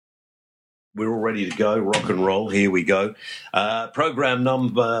We're all ready to go, rock and roll. Here we go. Program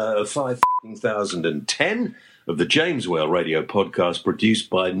number 5010 of the James Whale Radio Podcast, produced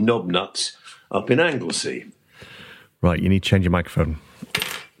by Knobnuts up in Anglesey. Right, you need to change your microphone.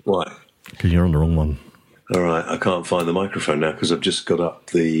 Why? Because you're on the wrong one. All right, I can't find the microphone now because I've just got up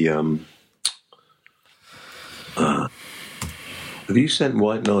the... have you sent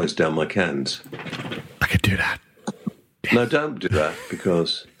white noise down my cans? I could do that. No, don't do that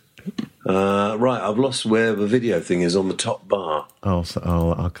because... right, I've lost where the video thing is on the top bar. Oh, so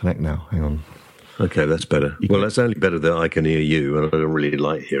I'll connect now. Hang on. Okay, that's better. Well, that's only better that I can hear you, and I don't really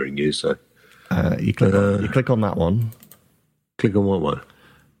like hearing you, so... you click on that one. Click on what one?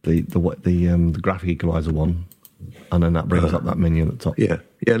 The graphic equalizer one, and then that brings up that menu at the top. Yeah,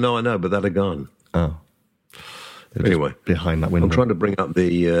 no, I know, but that are gone. Oh. Anyway, behind that window. I'm trying to bring up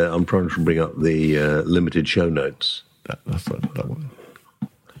the limited show notes. That's that one.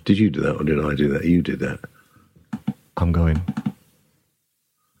 Did you do that, or did I do that? You did that. I'm going.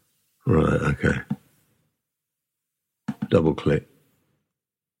 Right, okay. Double click.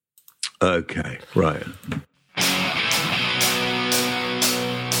 Okay, right.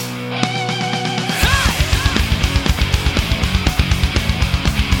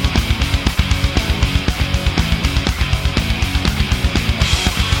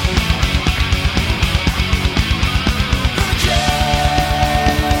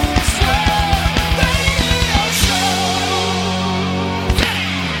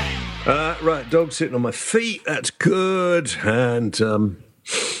 Right, dog sitting on my feet. That's good. And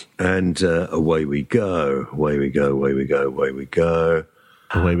away we go. Away we go. Away we go. Away we go.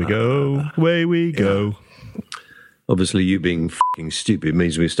 Away we go. Away we go. Obviously, you being fucking stupid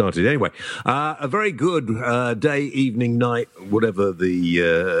means we started anyway. A very good day, evening, night, whatever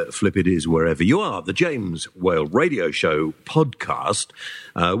the flip it is, wherever you are. The James Whale Radio Show podcast,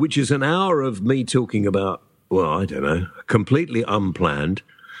 which is an hour of me talking about, well, I don't know, completely unplanned.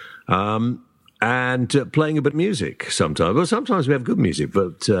 And playing a bit of music sometimes. Well, sometimes we have good music,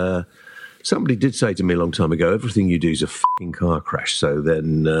 but somebody did say to me a long time ago, everything you do is a fucking car crash. So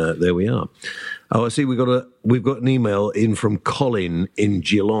then there we are. Oh, I see we've got an email in from Colin in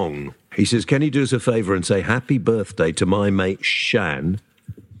Geelong. He says, can you do us a favour and say happy birthday to my mate Shan?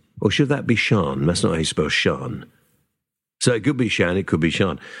 Or should that be Sean? That's not how you spell Sean. So it could be Shan, it could be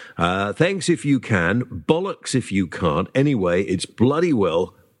Sean. Thanks if you can, bollocks if you can't. Anyway, it's bloody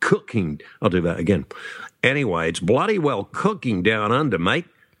well cooking. I'll do that again. Anyway, it's bloody well cooking down under, mate.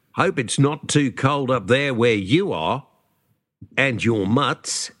 Hope it's not too cold up there where you are and your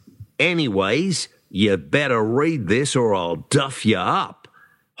mutts. Anyways, you better read this or I'll duff you up.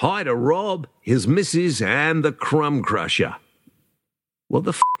 Hi to Rob, his missus, and the Crumb Crusher. What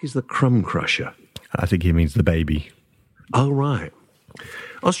the is the Crumb Crusher? I think he means the baby. Oh, right.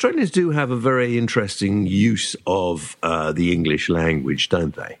 Australians do have a very interesting use of the English language,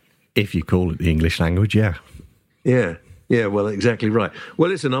 don't they? If you call it the English language, yeah. Yeah, well, exactly right. Well,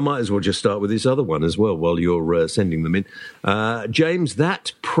 listen, I might as well just start with this other one as well while you're sending them in. James,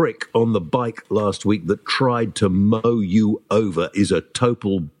 that prick on the bike last week that tried to mow you over is a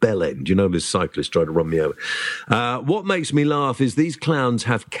total bellend. You know, this cyclist tried to run me over. What makes me laugh is these clowns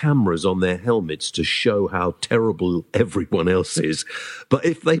have cameras on their helmets to show how terrible everyone else is. But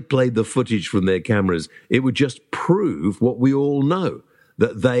if they played the footage from their cameras, it would just prove what we all know,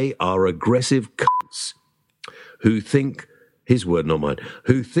 that they are aggressive cunts who think, his word, not mine,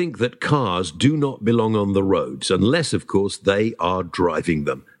 who think that cars do not belong on the roads, unless, of course, they are driving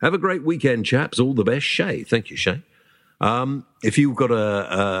them. Have a great weekend, chaps. All the best, Shay. Thank you, Shay. If you've got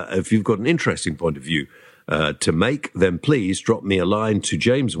an interesting point of view to make, then please drop me a line to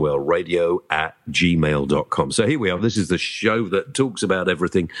jameswellradio@gmail.com. So here we are. This is the show that talks about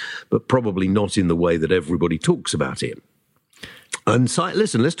everything, but probably not in the way that everybody talks about it. And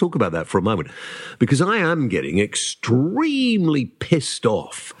listen, let's talk about that for a moment, because I am getting extremely pissed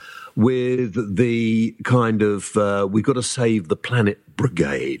off with the kind of we've got to save the planet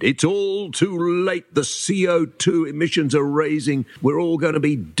brigade. It's all too late. The CO2 emissions are raising. We're all going to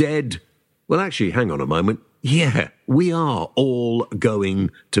be dead. Well, actually, hang on a moment. Yeah, we are all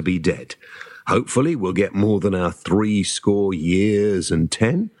going to be dead. Hopefully, we'll get more than our 70 years and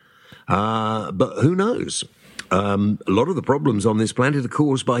 10. But who knows? A lot of the problems on this planet are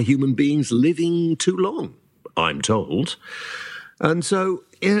caused by human beings living too long, I'm told. And so,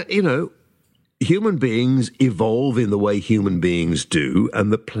 you know, human beings evolve in the way human beings do, and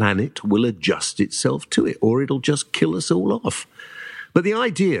the planet will adjust itself to it, or it'll just kill us all off. But the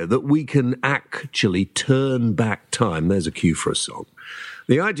idea that we can actually turn back time, there's a cue for a song.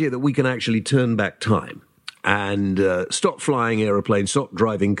 The idea that we can actually turn back time and stop flying aeroplanes, stop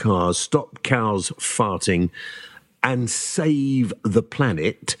driving cars, stop cows farting, and save the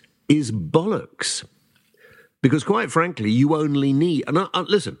planet is bollocks. Because quite frankly, you only need... And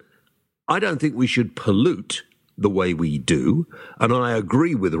listen, I don't think we should pollute the way we do, and I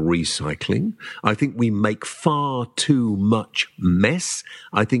agree with recycling. I think we make far too much mess.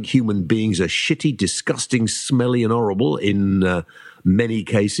 I think human beings are shitty, disgusting, smelly, and horrible in many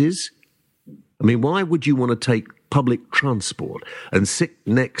cases. I mean, why would you want to take public transport and sit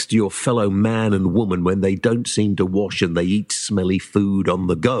next to your fellow man and woman when they don't seem to wash and they eat smelly food on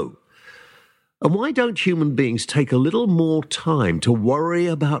the go? And why don't human beings take a little more time to worry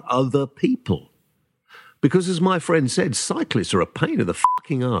about other people? Because as my friend said, cyclists are a pain in the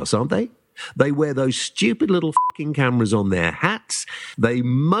fucking arse, aren't they? They wear those stupid little fucking cameras on their hats. They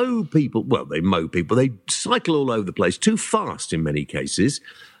mow people. Well, they mow people. They cycle all over the place, too fast in many cases.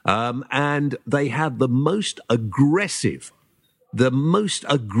 And they have the most aggressive look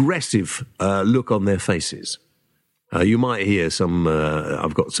on their faces. You might hear some,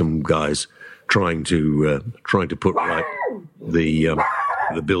 I've got some guys trying to put right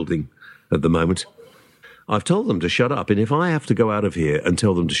the building at the moment. I've told them to shut up, and if I have to go out of here and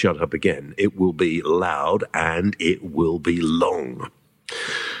tell them to shut up again, it will be loud and it will be long.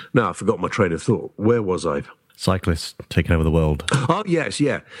 Now, I forgot my train of thought. Where was I? Cyclists taking over the world. Oh, yes,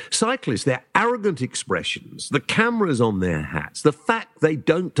 yeah. Cyclists, their arrogant expressions, the cameras on their hats, the fact they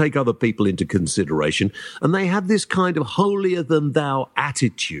don't take other people into consideration, and they have this kind of holier-than-thou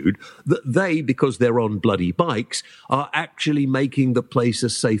attitude that they, because they're on bloody bikes, are actually making the place a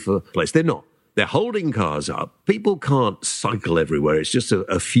safer place. They're not. They're holding cars up. People can't cycle everywhere. It's just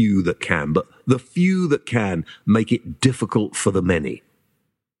a few that can, but the few that can make it difficult for the many.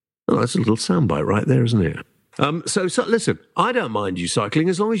 Oh, that's a little soundbite right there, isn't it? So listen, I don't mind you cycling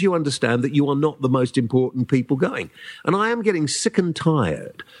as long as you understand that you are not the most important people going. And I am getting sick and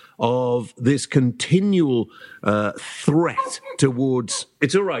tired of this continual threat towards,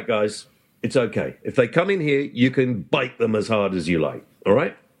 it's all right, guys, it's okay. If they come in here, you can bite them as hard as you like, all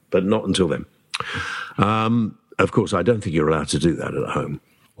right? But not until then. Of course, I don't think you're allowed to do that at home.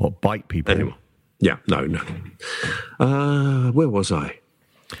 Or bite people. Anyway, yeah, no. Where was I?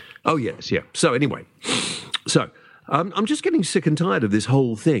 Oh, yes, yeah. So anyway, I'm just getting sick and tired of this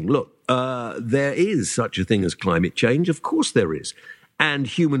whole thing. Look, there is such a thing as climate change. Of course there is. And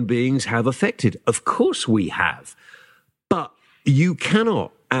human beings have affected. Of course we have. But you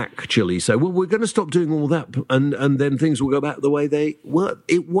cannot actually say, well, we're going to stop doing all that and then things will go back the way they were.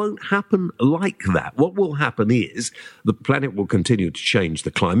 It won't happen like that. What will happen is the planet will continue to change the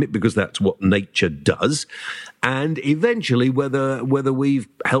climate because that's what nature does. And eventually, whether we've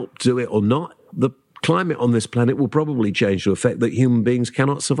helped do it or not, the climate on this planet will probably change to the effect that human beings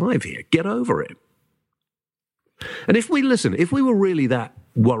cannot survive here. Get over it. And if we were really that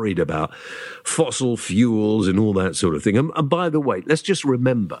worried about fossil fuels and all that sort of thing, and by the way, let's just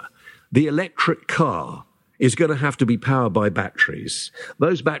remember, the electric car is going to have to be powered by batteries.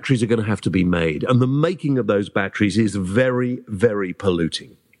 Those batteries are going to have to be made, and the making of those batteries is very, very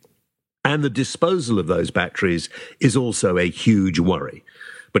polluting. And the disposal of those batteries is also a huge worry.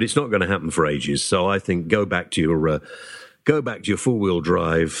 But it's not going to happen for ages. So I think go back to your four-wheel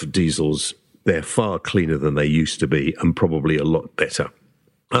drive diesels. They're far cleaner than they used to be and probably a lot better.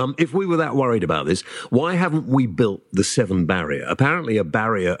 If we were that worried about this, why haven't we built the Severn Barrier? Apparently a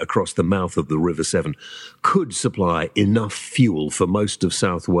barrier across the mouth of the River Severn could supply enough fuel for most of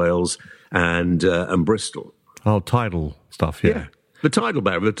South Wales and Bristol. Oh, tidal stuff, yeah. The tidal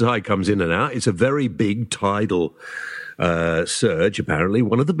barrier, the tide comes in and out. It's a very big tidal surge, apparently,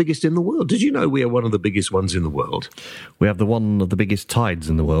 one of the biggest in the world. Did you know we are one of the biggest ones in the world? We have one of the biggest tides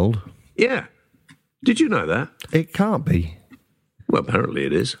in the world. Yeah. Did you know that? It can't be. Well, apparently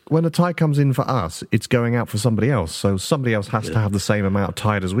it is. When a tide comes in for us, it's going out for somebody else. So somebody else has to have the same amount of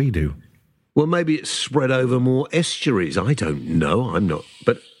tide as we do. Well, maybe it's spread over more estuaries. I don't know. I'm not.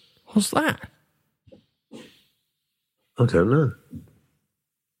 But what's that? I don't know.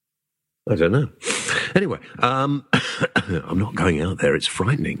 Anyway, I'm not going out there. It's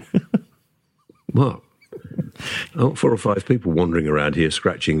frightening. What? Oh, 4 or 5 people wandering around here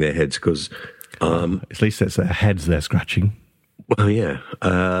scratching their heads because... at least it's their heads they're scratching. Well, yeah.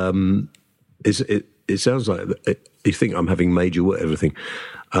 It sounds like you think I'm having major everything.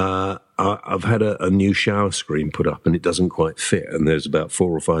 I've had a new shower screen put up and it doesn't quite fit. And there's about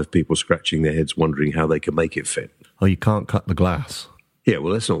 4 or 5 people scratching their heads wondering how they can make it fit. Oh, you can't cut the glass. Yeah,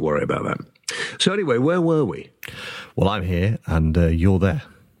 well, let's not worry about that. So anyway, where were we? Well, I'm here and you're there.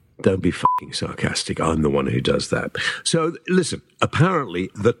 Don't be fucking sarcastic. I'm the one who does that. So, listen, apparently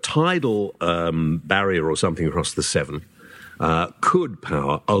the tidal barrier or something across the Severn could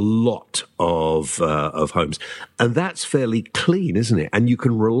power a lot of homes. And that's fairly clean, isn't it? And you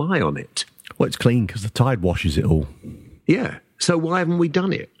can rely on it. Well, it's clean because the tide washes it all. Yeah. So why haven't we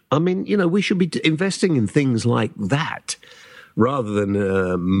done it? I mean, we should be investing in things like that rather than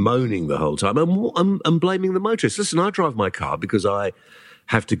moaning the whole time and blaming the motorists. Listen, I drive my car because I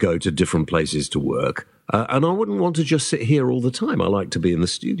have to go to different places to work, and I wouldn't want to just sit here all the time. I like to be in the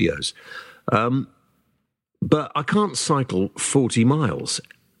studios. But I can't cycle 40 miles,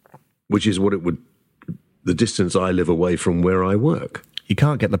 which is the distance I live away from where I work. You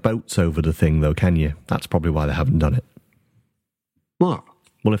can't get the boats over the thing, though, can you? That's probably why they haven't done it. What?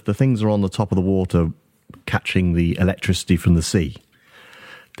 Well, if the things are on the top of the water catching the electricity from the sea,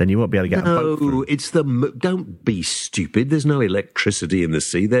 then you won't be able to get a boat through. Don't be stupid. There's no electricity in the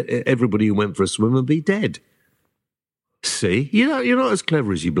sea. Everybody who went for a swim would be dead. See? You're not as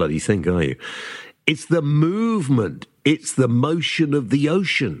clever as you bloody think, are you? It's the movement. It's the motion of the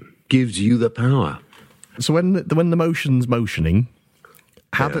ocean gives you the power. So when the motion's motioning,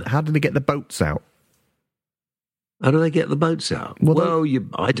 how do they get the boats out? How do they get the boats out?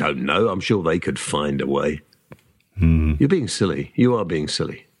 I don't know. I'm sure they could find a way. You're being silly. You are being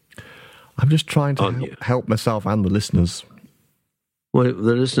silly. I'm just trying to help myself and the listeners. Well,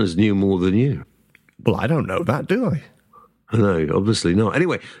 the listeners knew more than you. Well, I don't know that, do I? No, obviously not.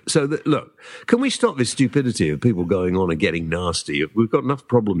 Anyway, so look, can we stop this stupidity of people going on and getting nasty? We've got enough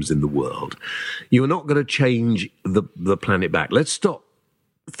problems in the world. You're not going to change the planet back. Let's stop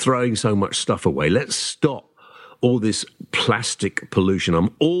throwing so much stuff away. Let's stop all this plastic pollution.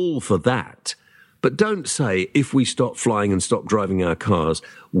 I'm all for that. But don't say, if we stop flying and stop driving our cars,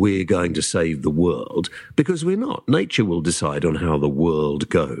 we're going to save the world, because we're not. Nature will decide on how the world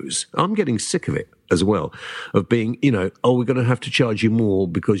goes. I'm getting sick of it as well, of being, we're going to have to charge you more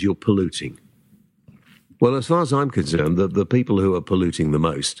because you're polluting. Well, as far as I'm concerned, the people who are polluting the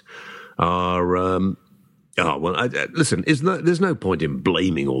most are, listen, there's no point in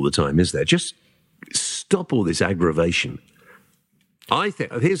blaming all the time, is there? Just stop all this aggravation.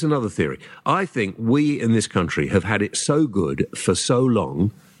 Here's another theory. I think we in this country have had it so good for so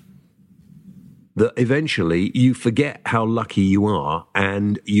long that eventually you forget how lucky you are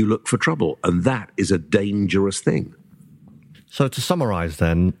and you look for trouble. And that is a dangerous thing. So to summarise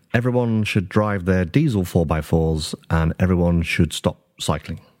then, everyone should drive their diesel 4x4s and everyone should stop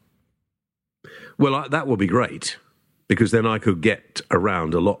cycling. Well, that would be great, because then I could get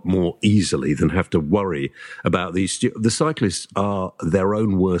around a lot more easily than have to worry about these. The cyclists are their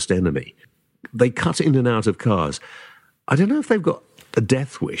own worst enemy. They cut in and out of cars. I don't know if they've got a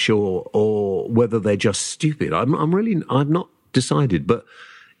death wish or whether they're just stupid. I'm not decided. But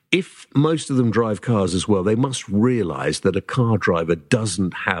if most of them drive cars as well, they must realise that a car driver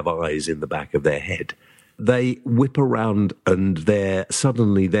doesn't have eyes in the back of their head. They whip around and they're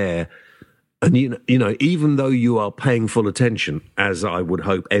suddenly there. And, even though you are paying full attention, as I would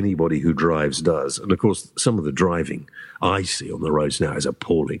hope anybody who drives does, and of course, some of the driving I see on the roads now is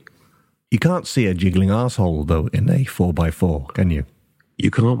appalling. You can't see a jiggling arsehole, though, in a 4x4, can you? You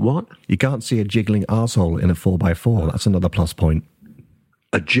can't what? You can't see a jiggling arsehole in a 4x4. That's another plus point.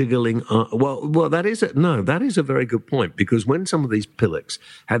 A jiggling... well, that is a very good point, because when some of these pillocks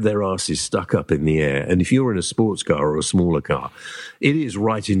have their arses stuck up in the air, and if you're in a sports car or a smaller car, it is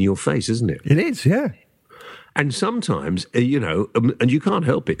right in your face, isn't it? It is, yeah. And sometimes, and you can't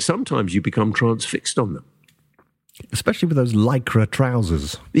help it, sometimes you become transfixed on them. Especially with those Lycra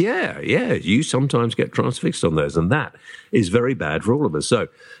trousers. Yeah, you sometimes get transfixed on those, and that is very bad for all of us. So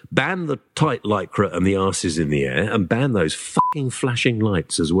ban the tight Lycra and the arses in the air, and ban those fucking flashing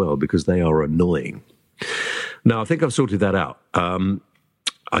lights as well, because they are annoying. Now, I think I've sorted that out.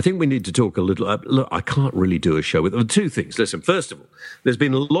 I think we need to talk a little... look, I can't really do a show with... two things. Listen, first of all, there's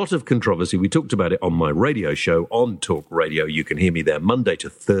been a lot of controversy. We talked about it on my radio show, on Talk Radio. You can hear me there Monday to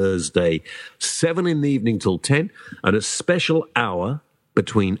Thursday, 7 in the evening till 10, and a special hour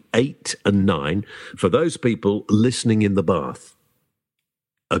between 8 and 9 for those people listening in the bath.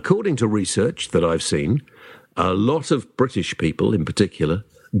 According to research that I've seen, a lot of British people in particular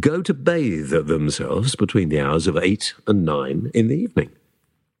go to bathe themselves between the hours of 8 and 9 in the evening.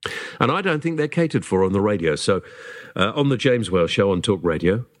 And I don't think they're catered for on the radio. So on the James Whale Show on Talk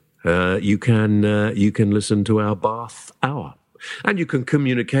Radio, you can listen to our bath hour. And you can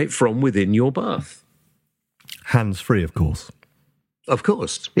communicate from within your bath. Hands-free, of course. Of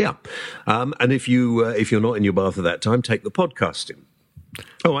course, yeah. And if you're not in your bath at that time, take the podcasting.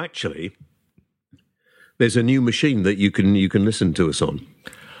 Oh, actually, there's a new machine that you can listen to us on.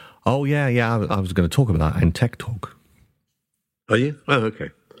 Oh, yeah. I was going to talk about that in Tech Talk. Are you? Oh, okay.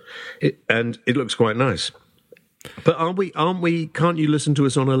 And it looks quite nice. But aren't we, can't you listen to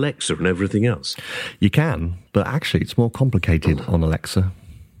us on Alexa and everything else? You can, but actually it's more complicated on Alexa.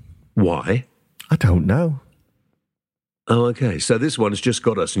 Why? I don't know. Oh, okay. So this one's just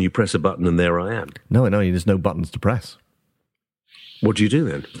got us and you press a button and there I am. No, there's no buttons to press. What do you do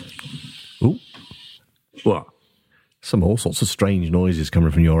then? Ooh. What? All sorts of strange noises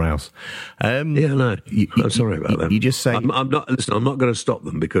coming from your house. Yeah, no. I'm sorry about that. You just say... I'm not going to stop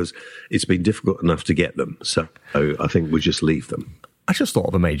them because it's been difficult enough to get them. So I think we just leave them. I just thought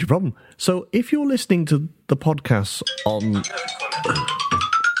of a major problem. So if you're listening to the podcast on...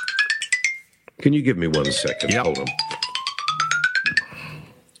 Can you give me 1 second? Yeah. Hold on.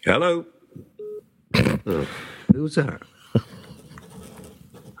 Hello? Oh, who was that?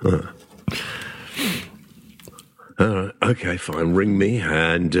 Okay, fine. Ring me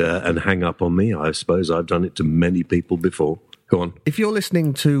and hang up on me. I suppose I've done it to many people before. Go on. If you're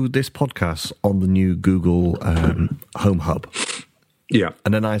listening to this podcast on the new Google Home Hub, yeah,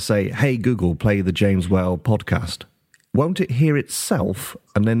 and then I say, "Hey Google, play the James Whale podcast," won't it hear itself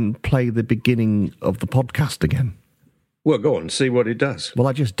and then play the beginning of the podcast again? Well, go on, see what it does. Well,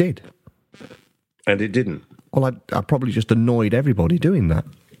 I just did. And it didn't? Well, I probably just annoyed everybody doing that.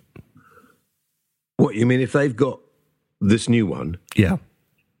 What, you mean if they've got this new one? Yeah.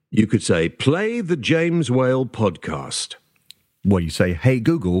 You could say, play the James Whale podcast. Well, you say, hey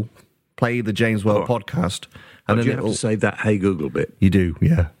Google, play the James Whale podcast. And then you have to say that hey Google bit. You do,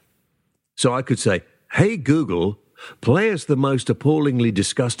 yeah. So I could say, hey Google, play us the most appallingly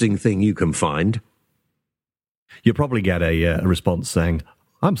disgusting thing you can find. You'll probably get a response saying,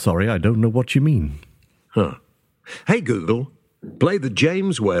 I'm sorry, I don't know what you mean. Huh. Hey Google, play the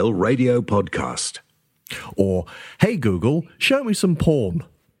James Whale radio podcast. Or, hey Google, show me some porn.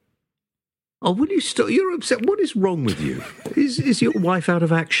 Oh, will you stop? You're upset. What is wrong with you? Is your wife out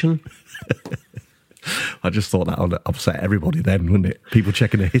of action? I just thought that would upset everybody then, wouldn't it? People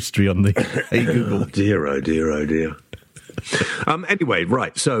checking the history on the hey Google. Oh dear, oh dear, oh dear. Anyway,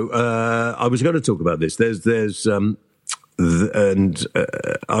 right. So I was going to talk about this. I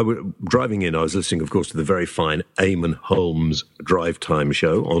was driving in. I was listening, of course, to the very fine Eamon Holmes Drive Time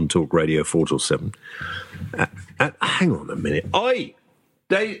show on Talk Radio 4 till 7. Hang on a minute.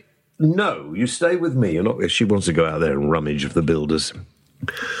 No, you stay with me. You're not. She wants to go out there and rummage of the builders.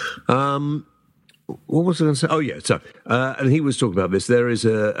 What was I going to say? Oh, yeah. So, and he was talking about this. There is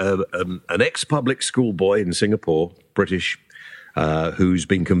an ex-public school boy in Singapore, British, who's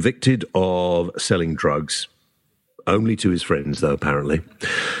been convicted of selling drugs, only to his friends, though, apparently.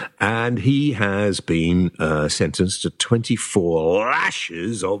 And he has been sentenced to 24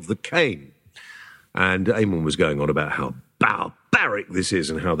 lashes of the cane. And Eamon was going on about how barbaric this is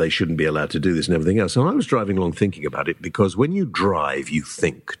and how they shouldn't be allowed to do this and everything else. And I was driving along thinking about it because when you drive, you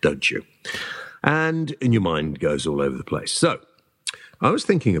think, don't you? And your mind goes all over the place. So I was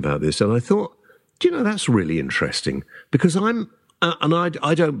thinking about this and I thought, do you know, that's really interesting because I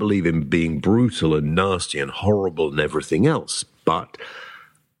don't believe in being brutal and nasty and horrible and everything else. But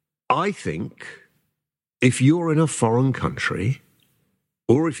I think if you're in a foreign country,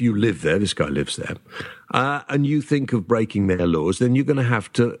 or if you live there, this guy lives there, and you think of breaking their laws, then you're going to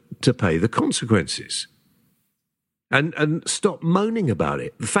have to pay the consequences. And stop moaning about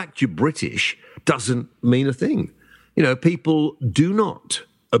it. The fact you're British doesn't mean a thing. You know, people do not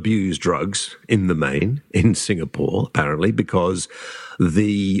abuse drugs in the main in Singapore, apparently, because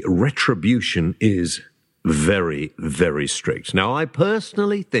the retribution is very, very strict. Now, I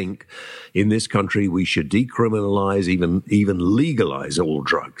personally think in this country we should decriminalize, even legalize all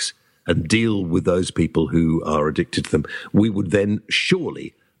drugs and deal with those people who are addicted to them. We would then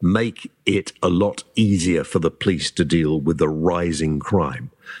surely make it a lot easier for the police to deal with the rising crime.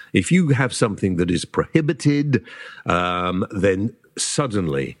 If you have something that is prohibited, then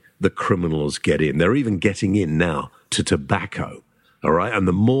suddenly the criminals get in. They're even getting in now to tobacco. All right. And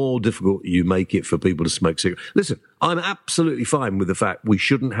the more difficult you make it for people to smoke cigarettes. Listen, I'm absolutely fine with the fact we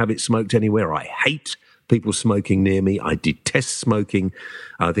shouldn't have it smoked anywhere. I hate people smoking near me. I detest smoking.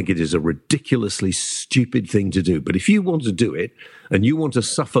 I think it is a ridiculously stupid thing to do. But if you want to do it and you want to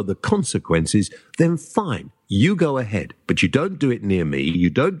suffer the consequences, then fine. You go ahead. But you don't do it near me. You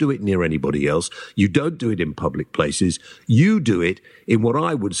don't do it near anybody else. You don't do it in public places. You do it in what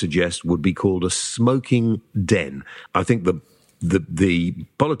I would suggest would be called a smoking den. I think the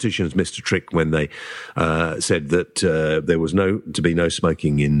politicians missed a trick when they said that there was to be no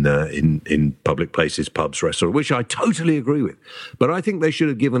smoking in public places, pubs, restaurants, which I totally agree with. But I think they should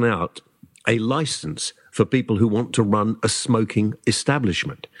have given out a license for people who want to run a smoking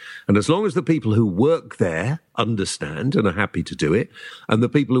establishment. And as long as the people who work there understand and are happy to do it, and the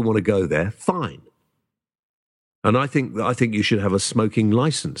people who want to go there, fine. And I think you should have a smoking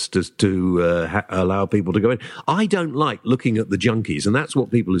license to allow people to go in. I don't like looking at the junkies, and that's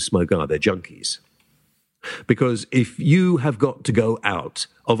what people who smoke are. They're junkies. Because if you have got to go out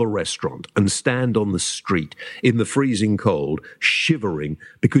of a restaurant and stand on the street in the freezing cold, shivering,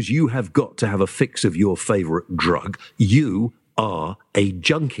 because you have got to have a fix of your favourite drug, you are a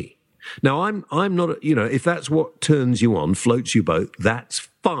junkie. Now, I'm not, if that's what turns you on, floats your boat, that's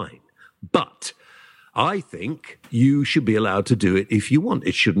fine. But I think you should be allowed to do it if you want.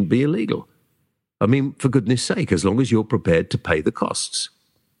 It shouldn't be illegal. I mean, for goodness sake, as long as you're prepared to pay the costs.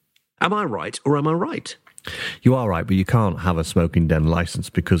 Am I right or am I right? You are right, but you can't have a smoking den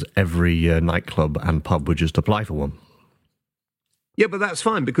license because every nightclub and pub would just apply for one. Yeah, but that's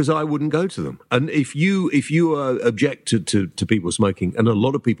fine because I wouldn't go to them. And if you are objected to people smoking, and a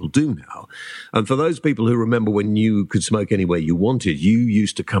lot of people do now, and for those people who remember when you could smoke anywhere you wanted, you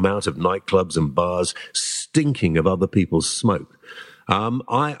used to come out of nightclubs and bars stinking of other people's smoke.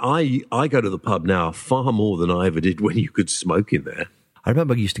 I go to the pub now far more than I ever did when you could smoke in there. I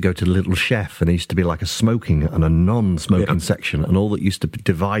remember I used to go to the Little Chef, and it used to be like a smoking and a non-smoking section, and all that used to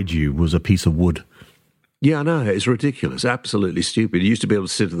divide you was a piece of wood. Yeah, I know. It's ridiculous. Absolutely stupid. You used to be able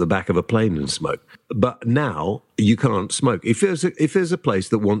to sit at the back of a plane and smoke. But now you can't smoke. If there's a place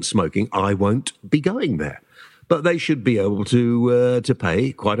that wants smoking, I won't be going there. But they should be able to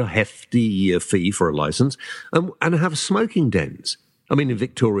pay quite a hefty fee for a license and have smoking dens. I mean, in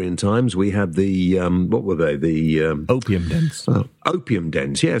Victorian times, we had the, what were they? The opium dens. Opium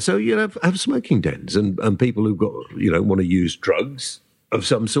dens, yeah. So you have smoking dens, and people who've got, want to use drugs of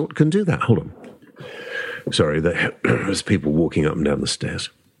some sort can do that. Hold on. Sorry, there's people walking up and down the stairs.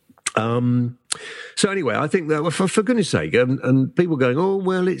 So anyway, I think that, for goodness sake, and people going, oh,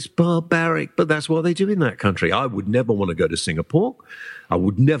 well, it's barbaric, but that's what they do in that country. I would never want to go to Singapore. I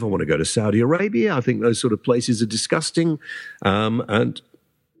would never want to go to Saudi Arabia. I think those sort of places are disgusting, and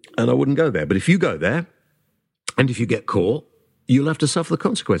I wouldn't go there. But if you go there, and if you get caught, you'll have to suffer the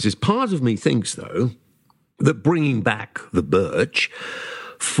consequences. Part of me thinks, though, that bringing back the birch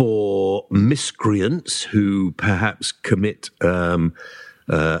for miscreants who perhaps commit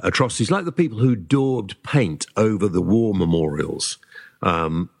atrocities, like the people who daubed paint over the war memorials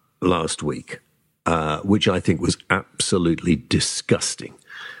last week, which I think was absolutely disgusting.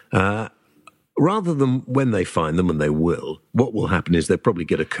 Rather than when they find them, and they will, what will happen is they'll probably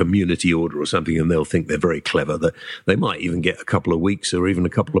get a community order or something, and they'll think they're very clever, that they might even get a couple of weeks or even a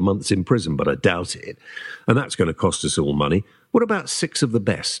couple of months in prison, but I doubt it. And that's going to cost us all money. What about 6 of the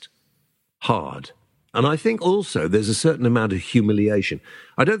best? Hard. And I think also there's a certain amount of humiliation.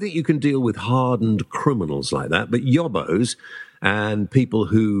 I don't think you can deal with hardened criminals like that, but yobbos and people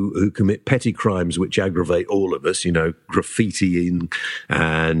who commit petty crimes which aggravate all of us, graffitiing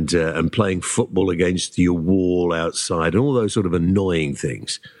and playing football against your wall outside and all those sort of annoying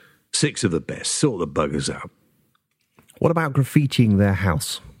things. 6 of the best. Sort the buggers out. What about graffitiing their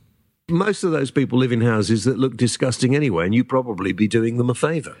house? Most of those people live in houses that look disgusting anyway, and you'd probably be doing them a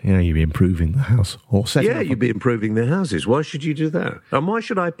favour. Yeah, you'd be improving the house. Or you'd be improving their houses. Why should you do that? And why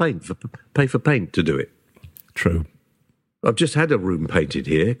should I pay for paint to do it? True. I've just had a room painted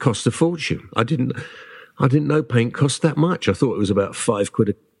here. It cost a fortune. I didn't know paint cost that much. I thought it was about £5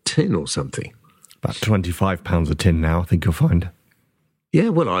 a tin or something. About £25 a tin now, I think you'll find. Yeah,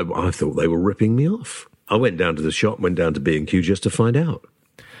 well, I thought they were ripping me off. I went down to the shop, went down to B&Q just to find out.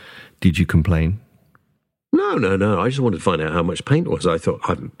 Did you complain? No. I just wanted to find out how much paint was. I thought,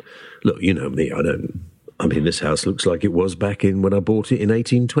 look, you know me, this house looks like it was back in when I bought it in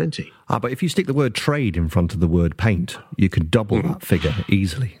 1820. But if you stick the word trade in front of the word paint, you could double that figure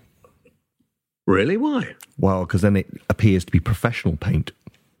easily. Really? Why? Well, because then it appears to be professional paint.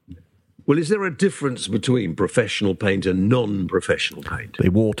 Well, is there a difference between professional paint and non-professional paint? They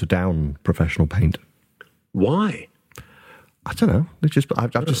water down professional paint. Why? I don't know.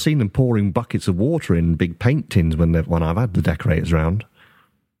 I've just seen them pouring buckets of water in big paint tins when I've had the decorators round.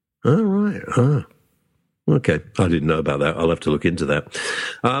 Oh, right. Okay. I didn't know about that. I'll have to look into that.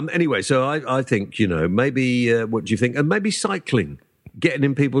 Anyway, so I think, maybe, what do you think? And maybe cycling, getting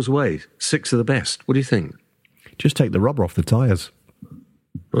in people's way. 6 of the best. What do you think? Just take the rubber off the tyres.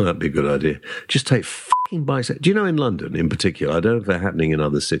 Well, that'd be a good idea. Just take fucking bikes. Do you know in London in particular, I don't know if they're happening in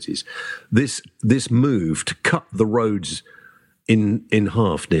other cities, this move to cut the roads in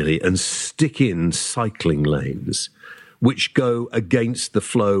half nearly and stick in cycling lanes which go against the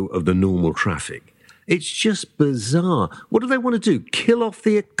flow of the normal traffic It's just bizarre. What do they want to do? Kill off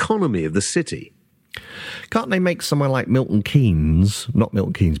the economy of the city? Can't they make somewhere like Milton Keynes, not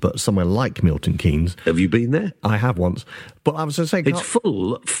Milton Keynes, but somewhere like Milton Keynes? Have you been there? I have once. But I was going to say... It's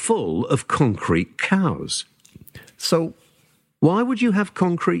full of concrete cows. So... Why would you have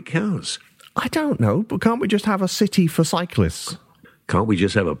concrete cows? I don't know, but can't we just have a city for cyclists? Can't we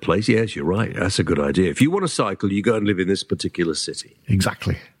just have a place? Yes, you're right. That's a good idea. If you want to cycle, you go and live in this particular city.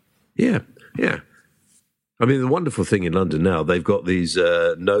 Exactly. Yeah. I mean, the wonderful thing in London now, they've got these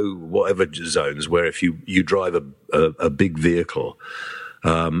no whatever zones where if you drive a big vehicle,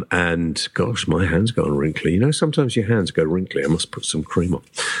 and gosh, my hand's gone wrinkly. You know, sometimes your hands go wrinkly. I must put some cream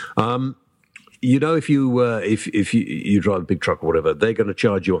on. You know, if you drive a big truck or whatever, they're going to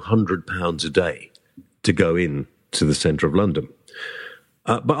charge you £100 a day to go in to the centre of London.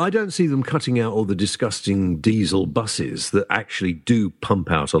 But I don't see them cutting out all the disgusting diesel buses that actually do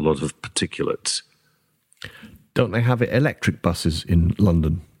pump out a lot of particulates. Don't they have electric buses in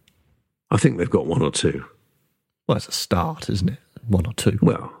London? I think they've got one or two. Well, it's a start, isn't it? One or two.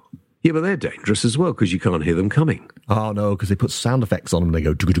 Well, yeah, but they're dangerous as well because you can't hear them coming. Oh, no, because they put sound effects on them. They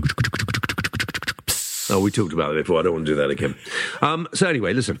go... Oh, we talked about it before. I don't want to do that again. So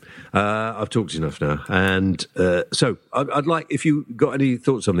anyway, listen, I've talked enough now. And so I'd like, if you got any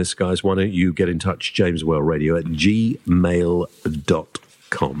thoughts on this, guys, why don't you get in touch, jameswellradio at gmail.com.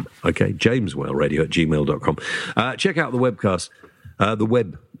 Okay, jameswellradio at gmail.com. Check out the webcast, the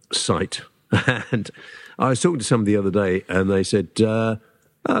website. And I was talking to somebody the other day, and they said, so,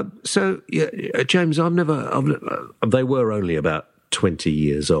 yeah, James, they were only about 20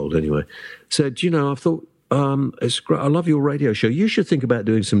 years old anyway, said, you know, I thought, it's great. I love your radio show. You should think about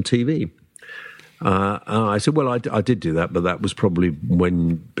doing some TV. I said, well, I did do that, but that was probably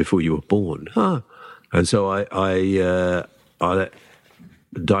before you were born. And so I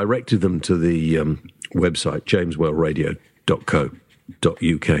directed them to the website,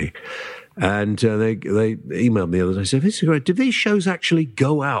 jameswellradio.co.uk. And they emailed me the other day, said, this is great. Did these shows actually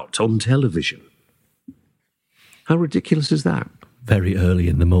go out on television? How ridiculous is that? Very early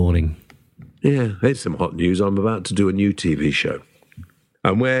in the morning. Yeah, it's some hot news. I'm about to do a new TV show.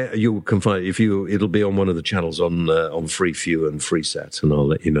 And where you can find it, it'll be on one of the channels on Freeview and Freesat, and I'll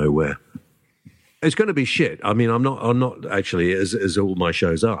let you know where. It's going to be shit. I mean, I'm not actually, as all my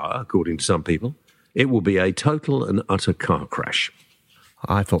shows are, according to some people. It will be a total and utter car crash.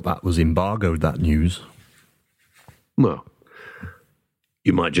 I thought that was embargoed, that news. Well,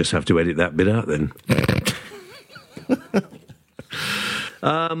 you might just have to edit that bit out then.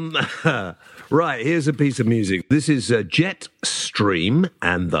 Right, here's a piece of music. This is Jetstream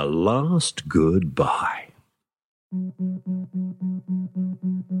and The Last Goodbye.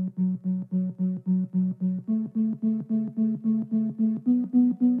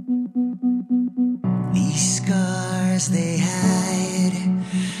 These scars, they hide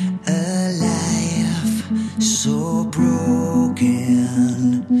a life so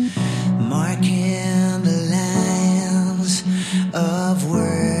broken, marking the lines of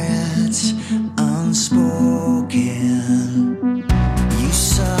words unspoken. You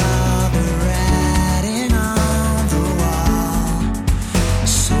saw the writing on the wall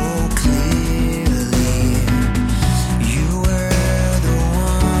so clearly. You were the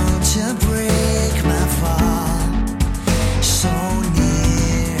one to break my fall so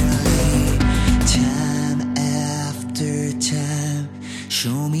nearly.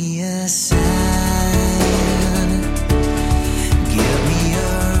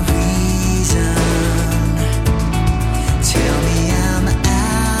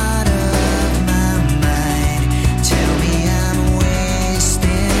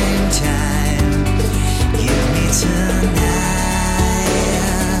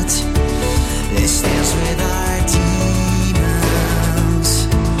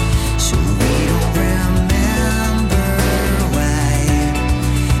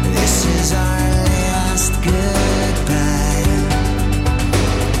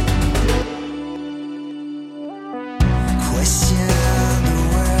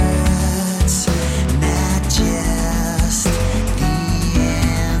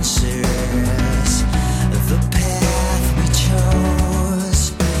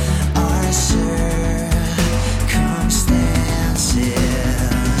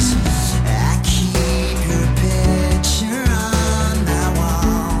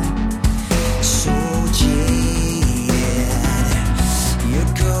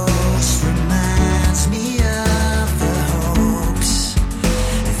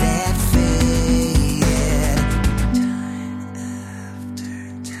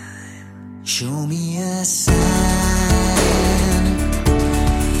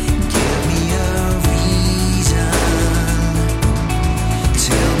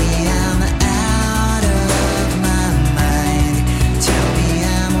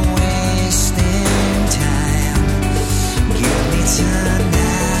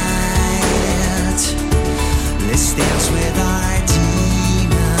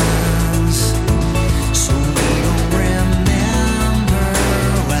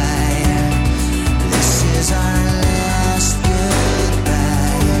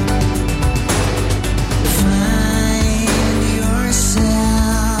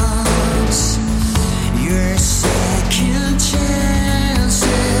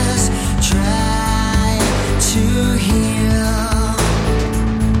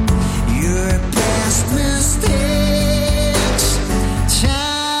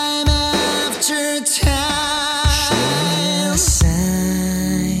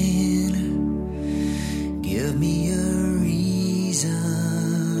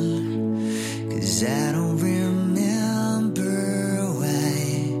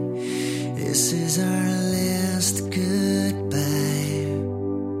 This is our last goodbye.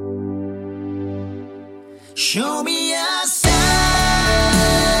 Show me a sign.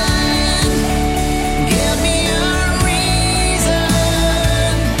 Give me a reason.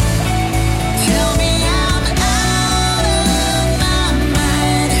 Tell me I'm out of my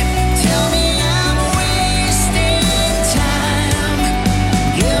mind. Tell me I'm wasting time.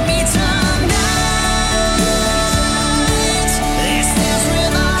 Give me tonight. This is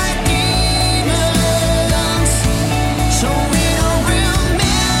with our demons, so we don't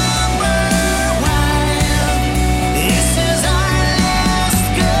remember why. This is our last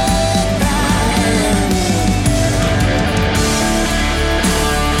goodbye.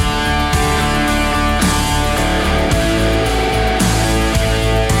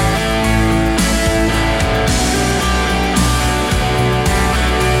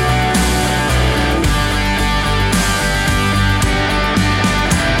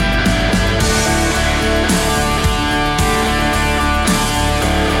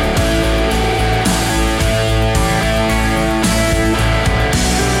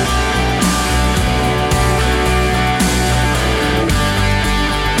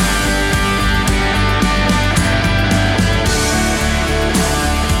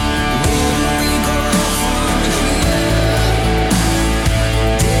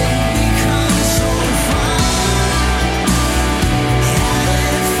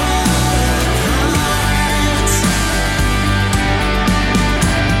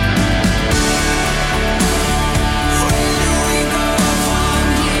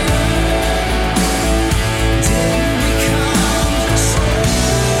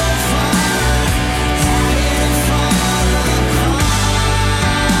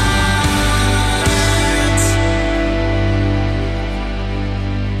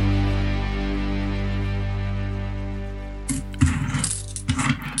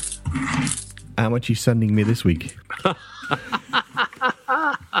 How much are you sending me this week?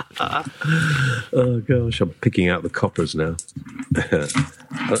 Oh, gosh, I'm picking out the coppers now. I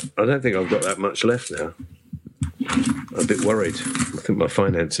don't think I've got that much left now. I'm a bit worried. I think my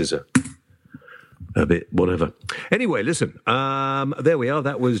finances are a bit whatever. Anyway, listen, there we are.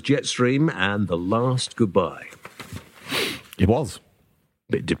 That was Jetstream and The Last Goodbye. It was.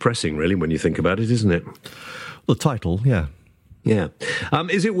 Bit depressing, really, when you think about it, isn't it? The title, yeah. Yeah.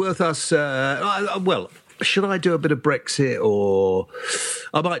 Is it worth us... well, should I do a bit of Brexit or...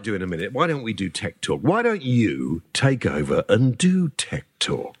 I might do in a minute. Why don't we do Tech Talk? Why don't you take over and do Tech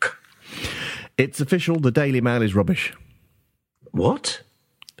Talk? It's official. The Daily Mail is rubbish. What?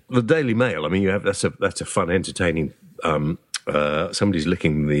 The Daily Mail? I mean, you have that's a fun, entertaining... somebody's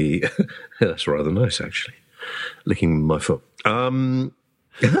licking the... That's rather nice, actually. Licking my foot. You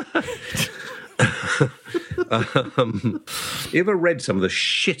ever read some of the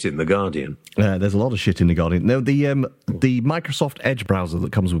shit in The Guardian? There's a lot of shit in The Guardian. No, the Microsoft Edge browser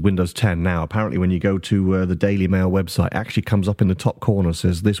that comes with Windows 10 now, apparently when you go to the Daily Mail website, it actually comes up in the top corner,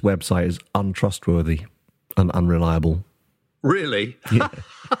 says this website is untrustworthy and unreliable. Really? Yeah.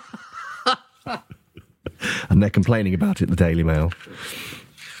 And they're complaining about it, the Daily Mail.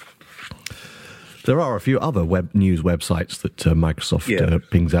 There are a few other web news websites that Microsoft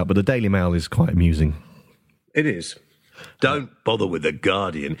pings out, but the Daily Mail is quite amusing. It is. Don't bother with The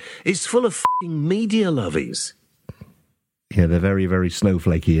Guardian. It's full of f***ing media lovies. Yeah, they're very, very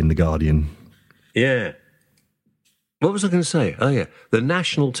snowflakey in The Guardian. Yeah. What was I going to say? Oh, yeah. The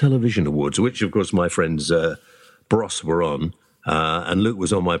National Television Awards, which, of course, my friends Bros were on, and Luke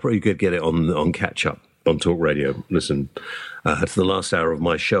was on my... You could get it on catch-up on Talk Radio. Listen to the last hour of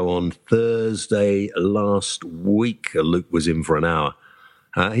my show on Thursday last week. Luke was in for an hour.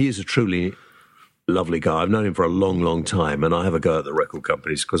 He is a truly lovely guy. I've known him for a long, long time, and I have a go at the record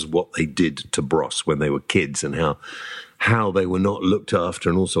companies because of what they did to Bros when they were kids and how they were not looked after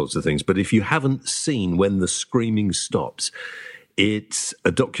and all sorts of things. But if you haven't seen When the Screaming Stops, it's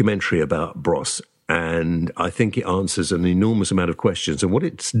a documentary about Bros, and I think it answers an enormous amount of questions. And what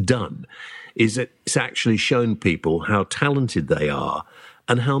it's done is it's actually shown people how talented they are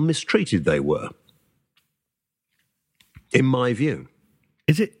and how mistreated they were, in my view.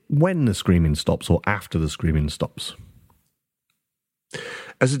 Is it when the screaming stops or after the screaming stops?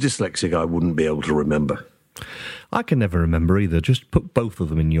 As a dyslexic, I wouldn't be able to remember. I can never remember either. Just put both of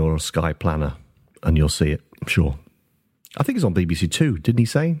them in your Sky Planner and you'll see it, I'm sure. I think it's on BBC Two, didn't he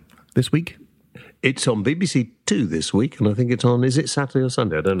say, this week? It's on BBC Two this week, and I think it's on, is it Saturday or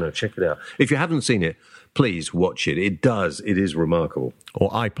Sunday? I don't know. Check it out. If you haven't seen it, please watch it. It is remarkable. Or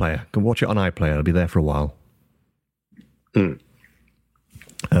iPlayer. You can watch it on iPlayer. It'll be there for a while. Mm.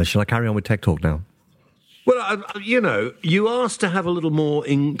 Shall I carry on with Tech Talk now? Well, you asked to have a little more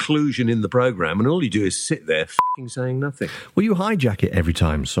inclusion in the programme, and all you do is sit there f***ing saying nothing. Well, you hijack it every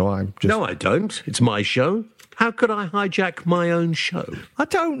time, so I'm just... No, I don't. It's my show. How could I hijack my own show? I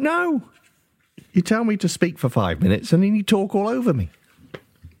don't know. You tell me to speak for 5 minutes, and then you talk all over me.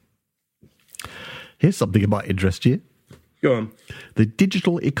 Here's something that might interest you. Go on. The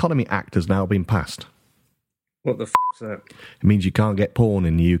Digital Economy Act has now been passed. What the is that? It means you can't get porn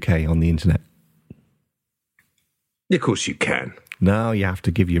in the UK on the internet. Of course you can. No, you have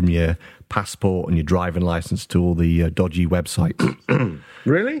to give your passport and your driving licence to all the dodgy websites.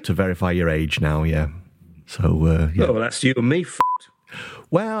 Really? To verify your age now, yeah. So, yeah. Oh, well, that's you and me f***ed.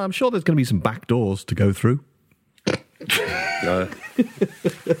 Well, I'm sure there's going to be some back doors to go through.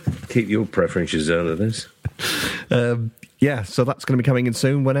 Keep your preferences out of this. Yeah, so that's going to be coming in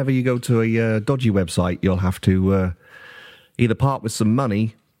soon. Whenever you go to a dodgy website, you'll have to either part with some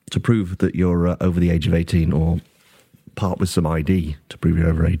money to prove that you're over the age of 18 or part with some ID to prove you're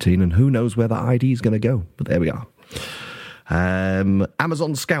over 18. And who knows where that ID is going to go. But there we are.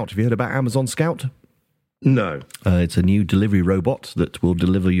 Amazon Scout. Have you heard about Amazon Scout? No. It's a new delivery robot that will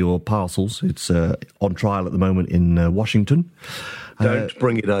deliver your parcels. It's on trial at the moment in Washington. Don't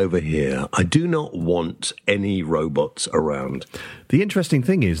bring it over here. I do not want any robots around. The interesting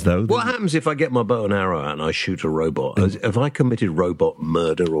thing is, though... What happens if I get my bow and arrow out and I shoot a robot? Have I committed robot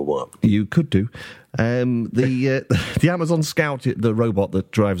murder or what? You could do. The Amazon Scout, the robot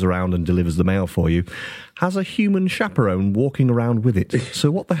that drives around and delivers the mail for you, has a human chaperone walking around with it. So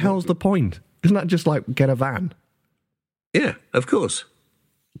what the hell's the point? Isn't that just like get a van? Yeah, of course.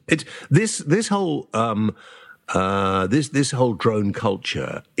 It's this whole this whole drone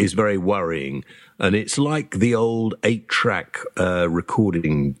culture is very worrying, and it's like the old 8-track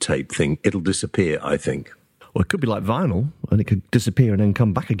recording tape thing. It'll disappear, I think. Well, it could be like vinyl, and it could disappear and then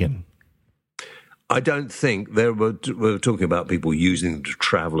come back again. I don't think we're talking about people using them to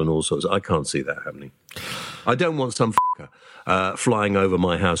travel and all sorts. I can't see that happening. I don't want some fucker flying over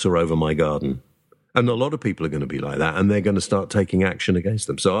my house or over my garden. And a lot of people are going to be like that, and they're going to start taking action against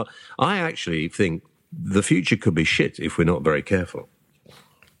them. So I actually think the future could be shit if we're not very careful.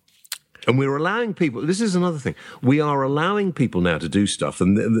 And we're allowing people, this is another thing, we are allowing people now to do stuff,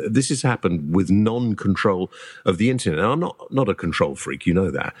 and this has happened with non-control of the internet. Now, I'm not a control freak, you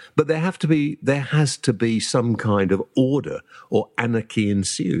know that, but there has to be some kind of order or anarchy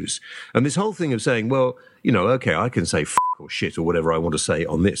ensues. And this whole thing of saying, well, okay, I can say f*** or shit or whatever I want to say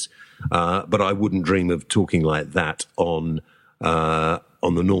on this, but I wouldn't dream of talking like that on the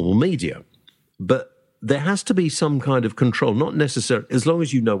normal media. But there has to be some kind of control, not necessarily, as long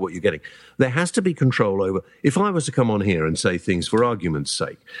as you know what you're getting. There has to be control over, if I was to come on here and say things for argument's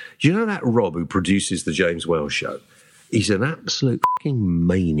sake, do you know that Rob who produces the James Wales show? He's an absolute fucking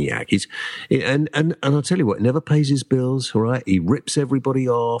maniac. And I'll tell you what, he never pays his bills, all right? He rips everybody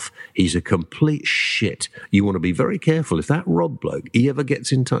off. He's a complete shit. You want to be very careful. If that Rob bloke, he ever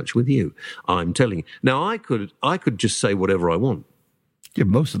gets in touch with you, I'm telling you. Now, I could just say whatever I want. Yeah,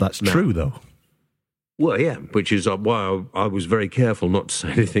 most of that's true, though. Well, yeah, which is why I was very careful not to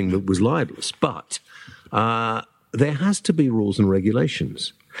say anything that was libelous. But there has to be rules and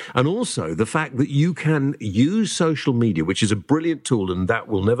regulations. And also the fact that you can use social media, which is a brilliant tool, and that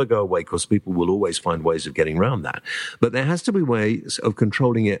will never go away because people will always find ways of getting around that. But there has to be ways of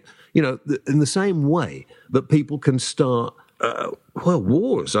controlling it, in the same way that people can start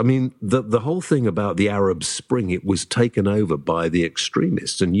wars. I mean, the whole thing about the Arab Spring, it was taken over by the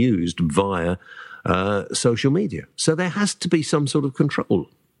extremists and used via social media. So there has to be some sort of control.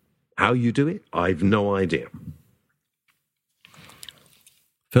 How you do it, I've no idea.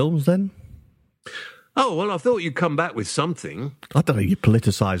 Films, then? Oh, well, I thought you'd come back with something. I don't know, you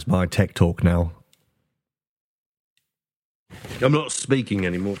politicised my tech talk now. I'm not speaking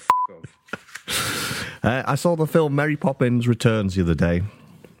anymore. F*** off. I saw the film Mary Poppins Returns the other day.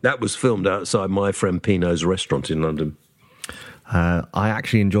 That was filmed outside my friend Pino's restaurant in London. I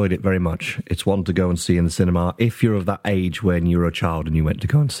actually enjoyed it very much. It's one to go and see in the cinema if you're of that age when you were a child and you went to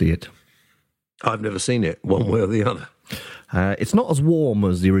go and see it. I've never seen it, one way or the other. It's not as warm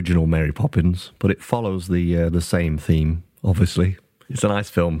as the original Mary Poppins, but it follows the same theme, obviously. It's a nice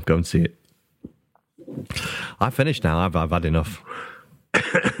film. Go and see it. I've finished now. I've had enough.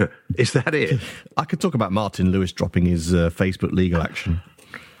 Is that it? I could talk about Martin Lewis dropping his Facebook legal action.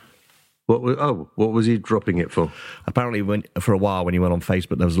 What was he dropping it for? Apparently, for a while when he went on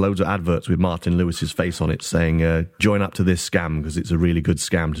Facebook, there was loads of adverts with Martin Lewis's face on it saying, join up to this scam because it's a really good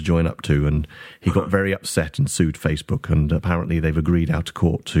scam to join up to. And he got very upset and sued Facebook. And apparently they've agreed out of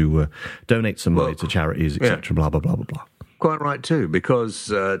court to donate some money to charities, etc., blah, blah, blah, blah, blah. Quite right, too, because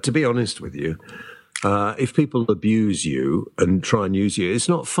to be honest with you, if people abuse you and try and use you, it's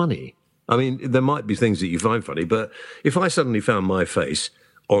not funny. I mean, there might be things that you find funny, but if I suddenly found my face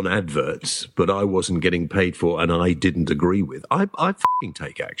on adverts, but I wasn't getting paid for and I didn't agree with, I'd fucking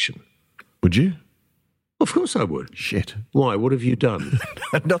take action. Would you? Of course I would. Shit. Why? What have you done?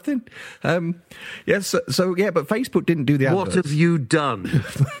 Nothing. Yes. So yeah, but Facebook didn't do the adverts. What have you done?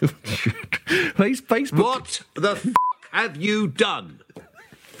 Facebook. What the have you done?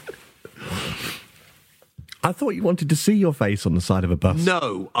 I thought you wanted to see your face on the side of a bus.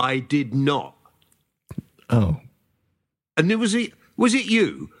 No, I did not. Oh. And was it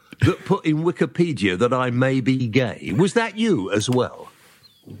you that put in Wikipedia that I may be gay? Was that you as well?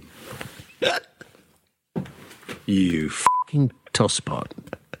 You fucking tosspot.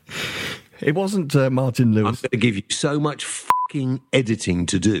 It wasn't Martin Lewis. I'm going to give you so much fucking editing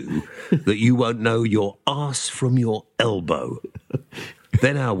to do that you won't know your arse from your elbow.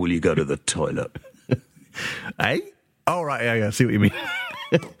 Then how will you go to the toilet? Eh? Oh, right, yeah, I see what you mean.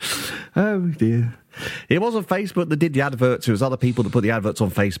 Oh, dear. It wasn't Facebook that did the adverts. It was other people that put the adverts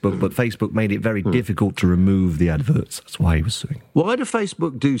on Facebook, but Facebook made it very difficult to remove the adverts. That's why he was suing. Why do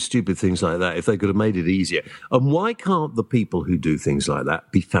Facebook do stupid things like that if they could have made it easier? And why can't the people who do things like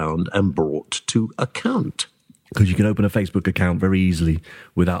that be found and brought to account? Because you can open a Facebook account very easily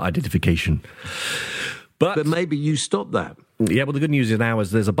without identification. But maybe you stop that. Yeah, well, the good news is now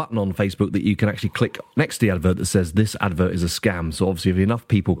is there's a button on Facebook that you can actually click next to the advert that says this advert is a scam. So obviously if enough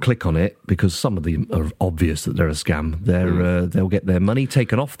people click on it, because some of them are obvious that they're a scam, they'll get their money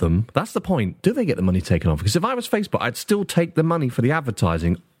taken off them. That's the point. Do they get the money taken off? Because if I was Facebook, I'd still take the money for the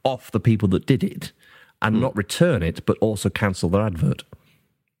advertising off the people that did it and not return it, but also cancel their advert.